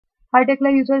Hi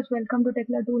Tekla users, welcome to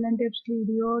Tekla Tool and Tips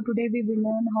video. Today we will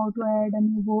learn how to add a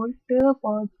new bolt.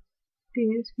 For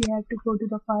this we have to go to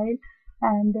the file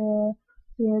and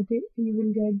you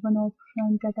will get one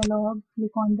option catalog.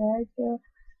 Click on that.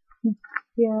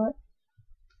 Here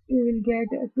you will get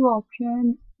two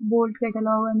options, bolt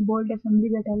catalog and bolt assembly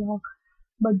catalog.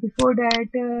 But before that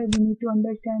we need to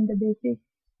understand the basic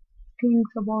things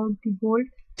about the bolt.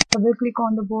 Double click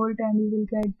on the bolt and you will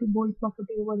get the bolt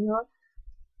property over here,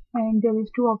 and there is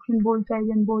two options, bolt size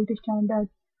and bolt standard.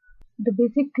 The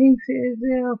basic things is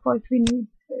first we need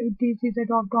this is a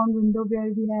drop down window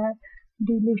where we have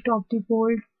the list of the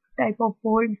bolt type of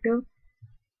bolt.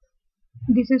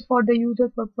 This is for the user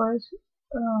purpose.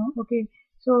 Okay,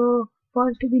 so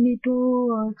first we need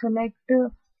to select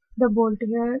the bolt.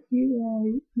 Here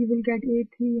you will get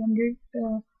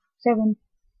A307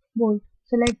 bolt.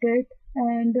 Select it,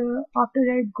 and after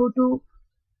that go to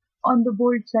on the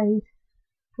bolt size.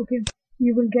 Okay,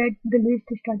 you will get the list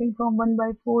starting from 1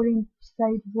 by 4 inch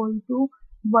size bolt to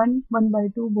 1 by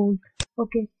 2 bolt.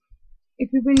 Okay,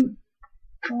 if you will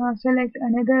select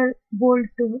another bolt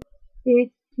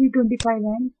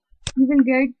A325N, you will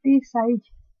get the size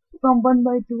from 1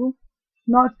 by 2,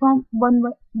 not from 1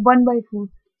 by 4.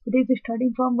 It is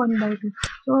starting from 1 by 2.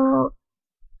 So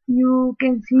you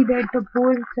can see that the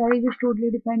bolt size is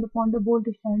totally depend upon the bolt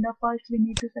standard. First we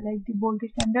need to select the bolt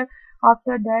standard.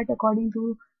 After that, according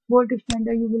to bolt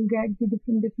standard, you will get the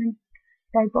different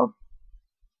type of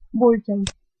bolt size.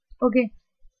 Okay,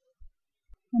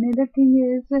 another thing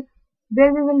is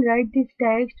where we will write this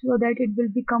text so that it will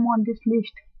become on this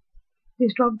list,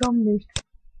 this drop down list.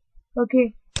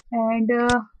 Okay, and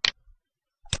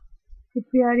if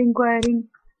we are inquiring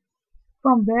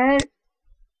from where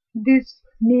this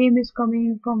name is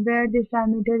coming, from where this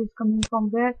diameter is coming, from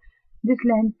where this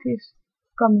length is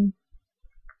coming.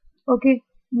 Okay,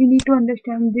 we need to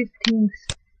understand these things.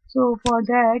 So for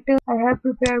that I have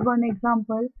prepared one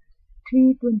example,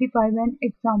 325 an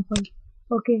example.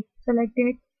 Okay, select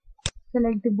it,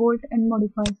 select the bolt and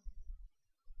modify.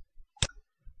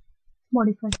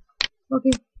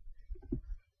 Okay,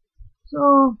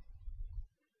 so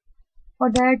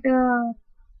for that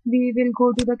we will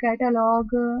go to the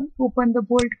catalog, open the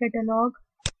bolt catalog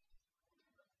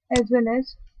as well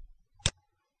as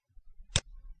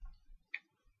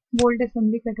bolt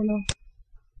assembly catalog.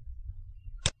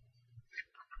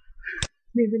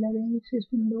 We will arrange this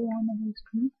window on our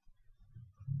screen,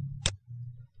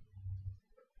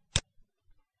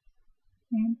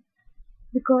 and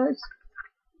because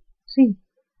see,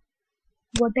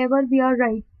 whatever we are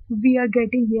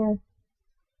getting here,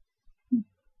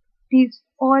 this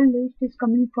all list is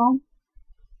coming from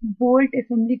bolt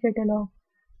assembly catalog.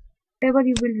 Whatever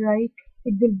you will write,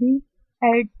 it will be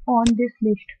add on this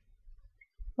list.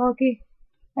 Okay,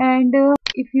 and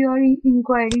if you are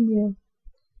inquiring here,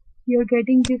 you are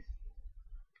getting this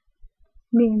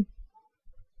name,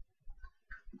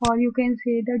 or you can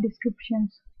say the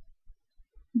descriptions.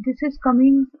 This is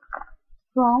coming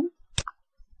from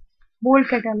bolt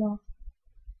catalog.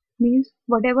 Means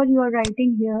whatever you are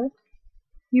writing here,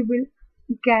 you will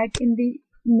get in the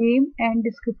name and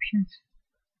descriptions.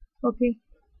 Okay,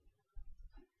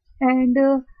 and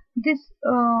this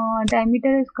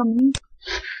diameter is coming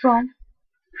from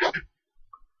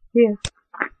here.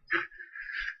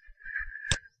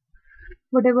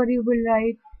 Whatever you will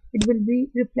write, it will be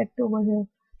reflect over here.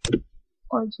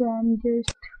 Also I am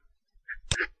just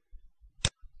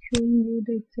showing you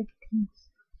the exact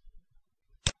things.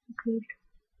 Great.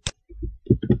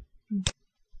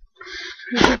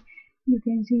 Okay, you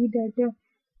can see that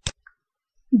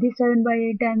this 7 by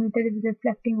 8 diameter is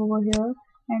reflecting over here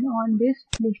and on this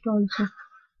list also.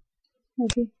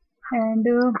 Okay, and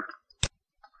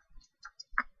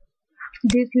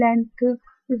this length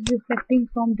is reflecting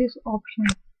from this option.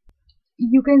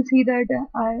 You can see that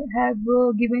I have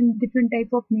given different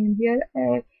type of name here.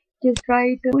 I just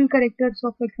write full characters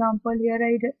of example. Here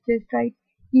I just write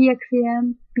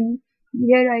EXAMP.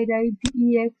 Here I write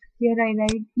EX. Here I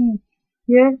write E.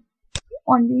 Here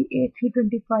only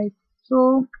A325.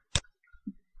 So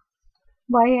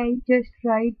why I just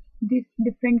write this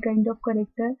different kind of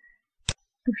character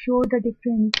to show the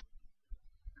difference.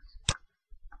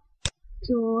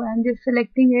 So I'm just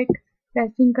selecting it,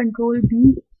 pressing Ctrl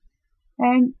B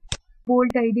and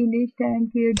bolt ID list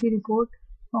and create the report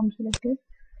from selected.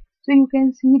 So you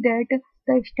can see that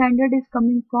the standard is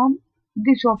coming from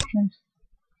these options,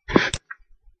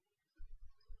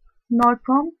 not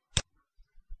from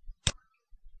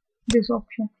this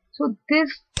option. So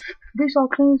this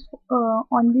option is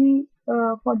only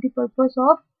for the purpose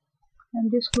of, I'm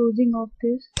just closing off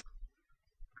this.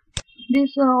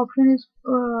 This option is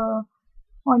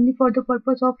only for the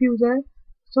purpose of user,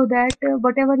 so that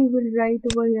whatever you will write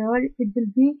over here, it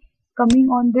will be coming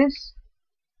on this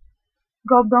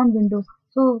drop down window.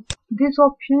 So this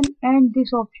option and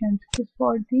this option is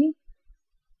for the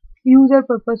user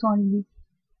purpose only.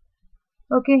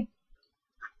 Okay.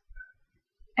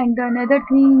 And another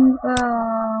thing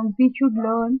we should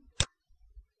learn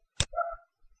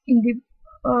in the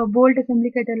bold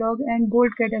assembly catalog and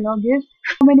bold catalog is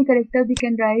how many characters we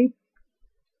can write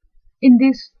in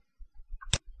this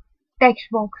text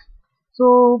box.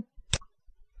 So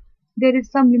there is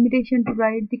some limitation to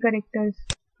write the characters.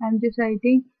 I'm just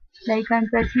writing, like I'm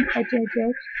pressing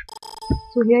HHH.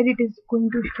 So here it is going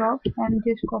to stop. I'm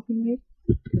just copying it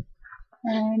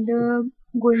and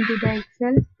going to the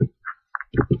Excel,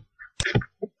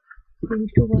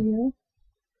 paste over here.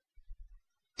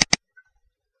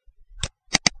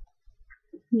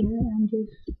 Here I'm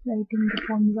just writing the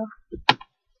formula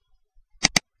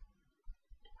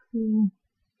to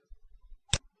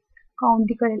count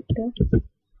the character.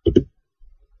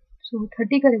 So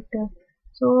 30 characters.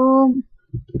 So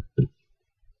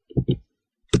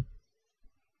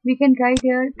we can write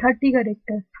here 30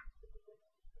 characters.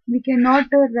 We cannot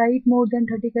write more than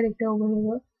 30 characters over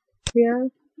here. Here,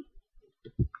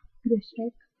 just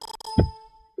check.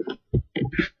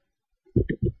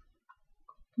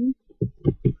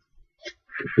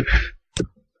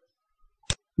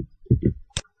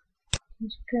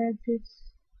 Just drag this.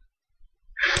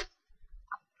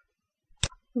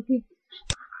 Okay,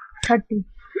 30.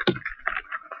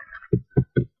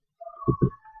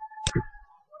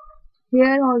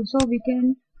 Here also we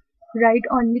can write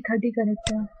only 30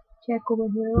 characters. Check over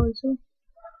here also.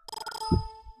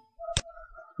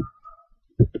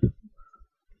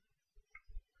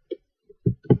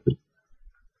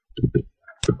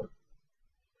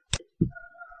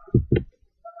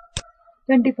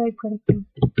 "25 characters.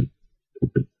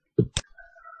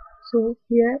 So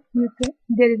here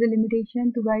there is a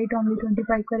limitation to write only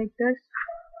 25 characters.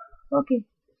 Okay,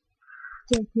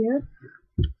 check here.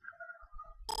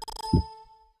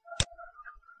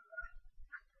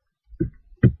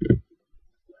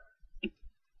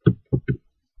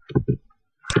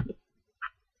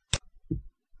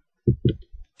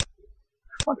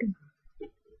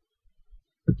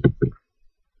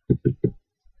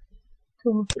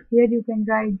 So here you can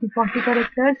write the 40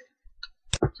 characters.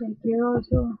 Check here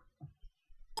also.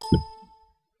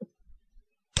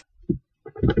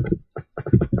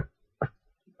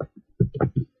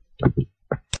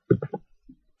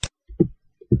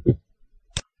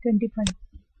 "25.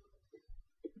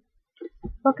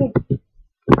 Okay,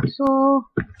 so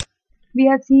we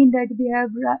have seen that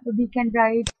we can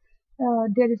write.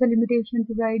 There is a limitation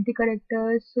to write the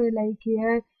characters. Like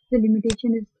here, the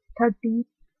limitation is 30,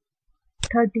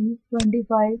 30,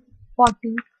 25,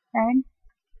 40, and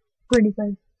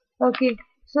 25. Okay,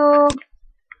 so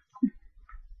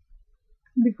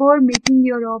before making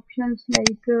your options,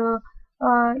 like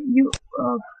you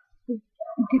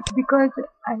because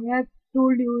I have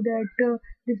told you that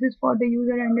this is for the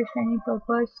user understanding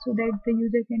purpose, so that the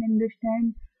user can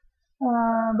understand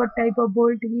what type of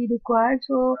bolt he requires.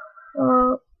 So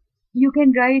you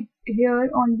can write here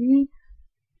only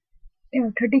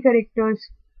 30 characters.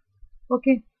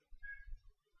 Okay.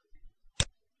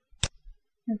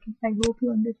 Okay, I hope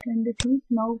you understand the thing.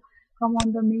 Now come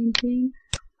on the main thing,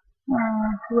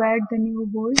 to add the new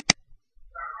bolt.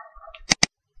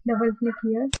 Double click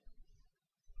here,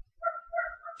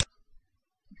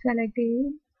 select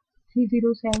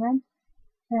A307,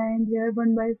 and here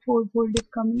 1/4 bolt is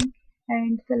coming,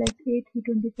 and select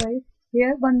A325.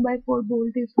 Here 1/4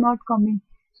 bolt is not coming,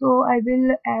 so I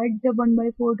will add the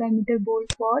 1/4 diameter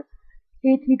bolt for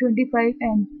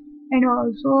A325N, and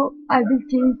also I will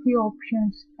change the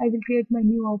options. I will create my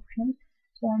new options.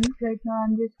 So right now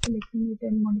I'm just selecting it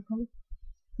and modify.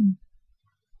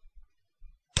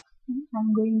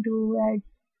 I'm going to add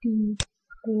the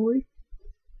bolt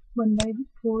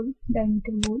 1/4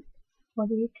 diameter bolt for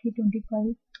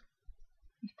A325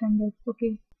 standard.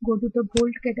 Okay, go to the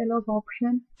bolt catalog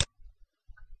option.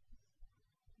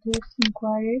 Just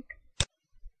inquire it.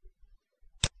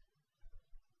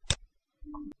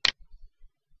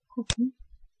 Copy.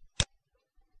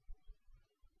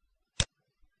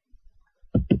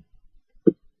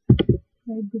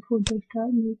 Right before the star,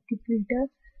 make the filter.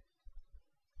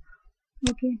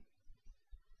 Okay.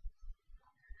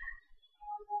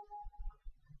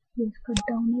 Just cut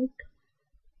down it.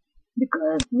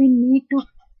 Because we need to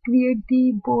create the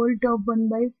bolt of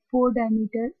 1/4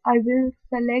 diameter, I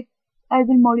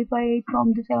will modify it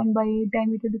from the 7/8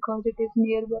 diameter because it is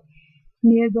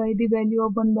nearby the value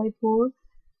of 1/4.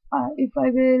 If I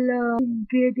will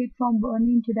create it from 1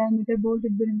 inch diameter bolt,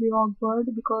 it will be awkward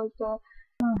because the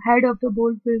head of the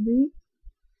bolt will be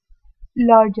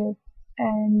larger,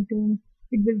 and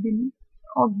it will be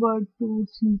awkward to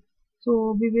see.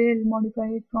 So we will modify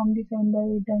it from the 7 by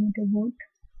 8 diameter bolt.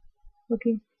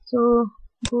 Okay, so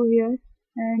go here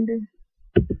and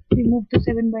remove the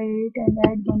 7 by 8 and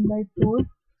add 1 by 4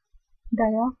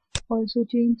 dia. Also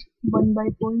change 1 by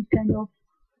 4 instead of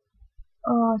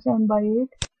 7 by 8.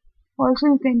 Also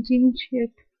you can change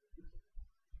it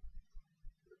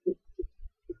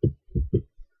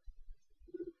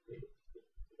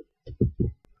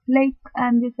like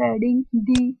I'm just adding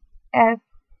the f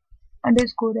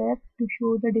underscore f to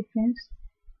show the difference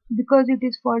because it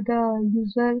is for the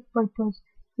user purpose.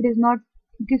 It is not,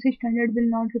 this standard will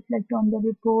not reflect on the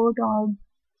report or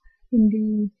in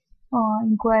the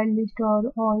inquiry list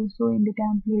or also in the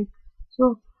template.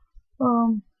 So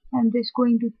I'm just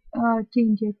going to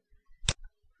change it,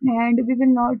 and we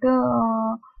will not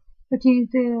change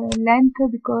the length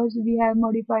because we have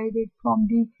modified it from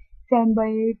the 7 by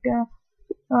 8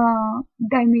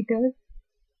 diameter,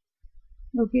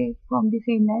 okay, from the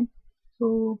same length.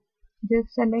 So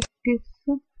just select this,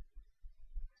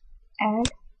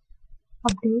 add,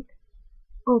 update,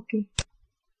 okay.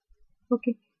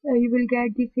 Okay, you will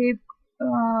get the save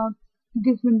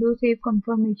this window save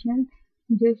confirmation.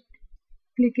 Just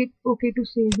click it OK to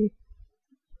save it.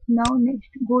 Now next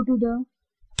go to the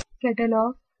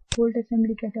catalog, bolt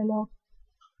assembly catalog.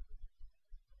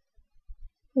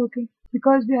 Okay,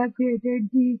 because we have created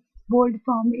the bolt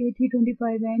from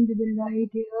A325N, we will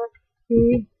write here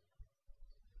A,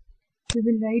 we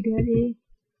will write here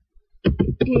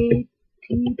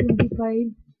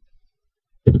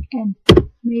A325N.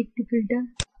 Make the filter.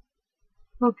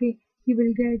 Okay, you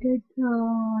will get it.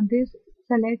 This,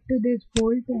 select this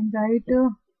bolt and write the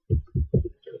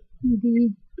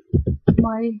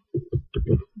my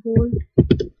bolt.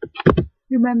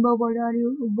 Remember whatever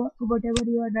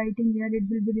you are writing here, it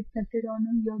will be reflected on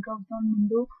your drop down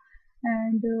window,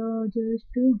 and just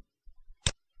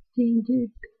change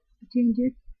it. Change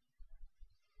it.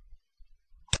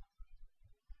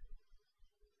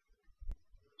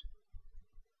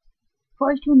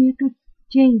 First, you need to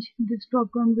change this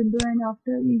drop down window, and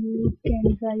after you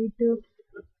can write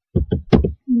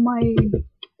my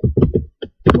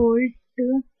bolt.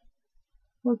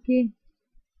 Okay,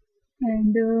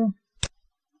 and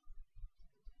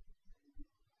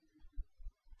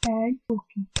add.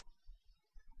 Okay,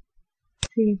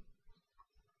 save,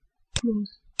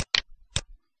 close.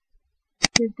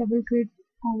 Just double click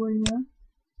over here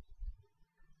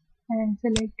and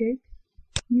select it.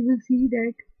 You will see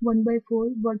that 1 by 4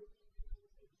 what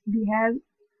we have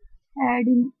add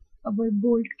in our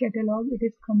bolt catalog, it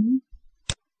is coming.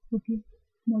 Okay,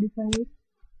 modify it,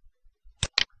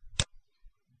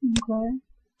 inquire,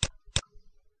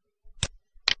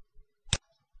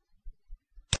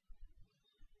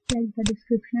 check the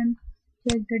description,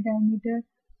 check the diameter,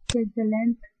 check the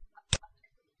length,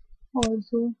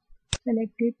 also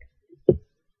select it,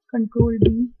 control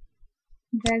D,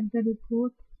 drag the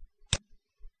report,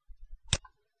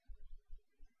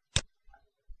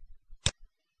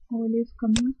 all is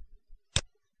coming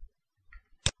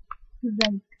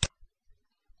right.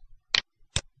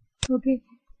 Okay,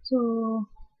 so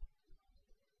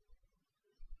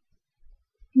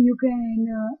you can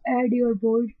add your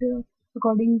bolt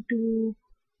according to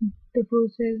the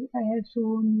process I have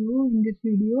shown you in this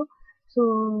video.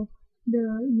 So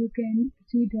you can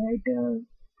see that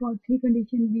for three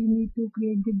conditions we need to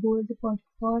create the bolt. First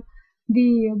for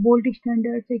the bolt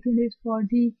standard, second is for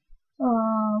the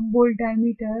bolt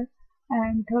diameter,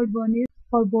 and third one is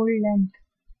for bolt length.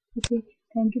 Okay,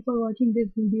 thank you for watching this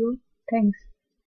video. Thanks.